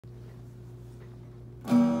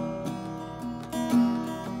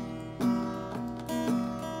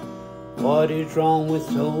What is wrong with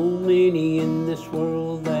so many in this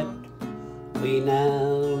world that we now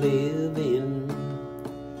live in?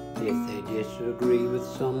 If they disagree with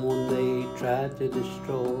someone, they try to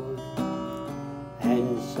destroy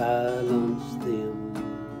and silence them.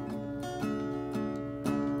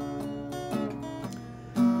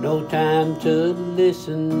 No time to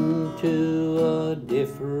listen to a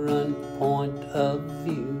different point of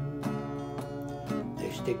view.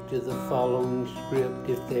 They stick to the following script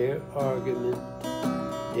if their argument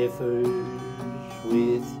differs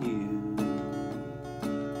with you.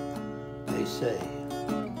 They say,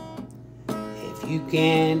 if you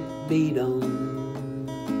can't beat them,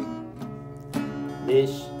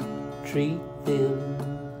 mistreat them,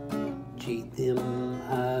 cheat them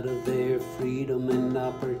out of their freedom and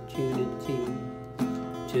opportunity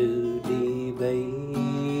to debate.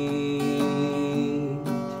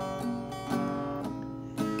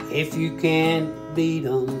 If you can't beat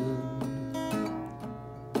them,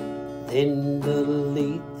 then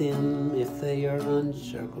delete them. If they are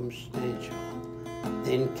uncircumstantial,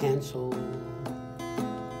 then cancel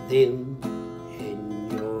them in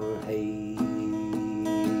your hate.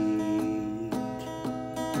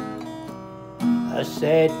 A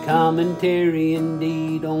sad commentary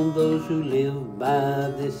indeed on those who live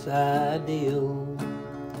by this ideal.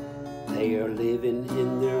 They are living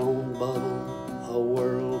in their own bubble, a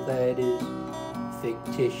world that is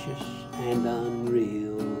fictitious and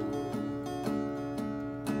unreal.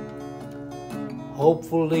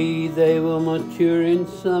 Hopefully they will mature and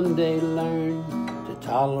someday learn to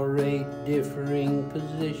tolerate differing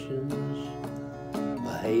positions,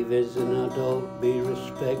 behave as an adult, be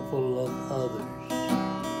respectful of others,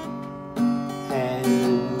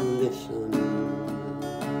 and listen.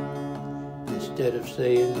 Instead of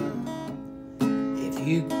saying, if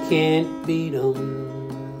you can't beat them,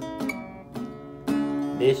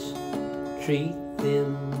 mistreat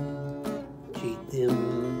them, cheat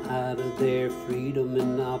them out of their freedom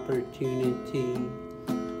and opportunity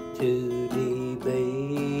to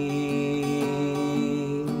debate.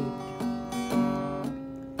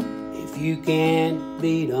 If you can't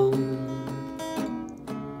beat them,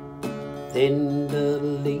 then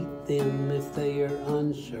delete them. If they are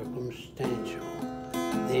uncircumstantial,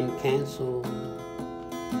 then cancel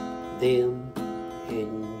them in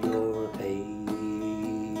your hate.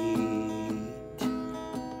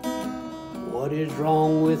 What is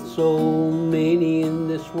wrong with so many in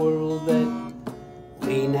this world that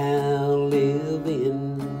we now live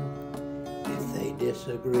in? If they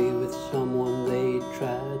disagree with someone, they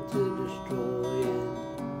try to destroy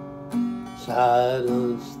and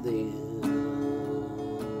silence them.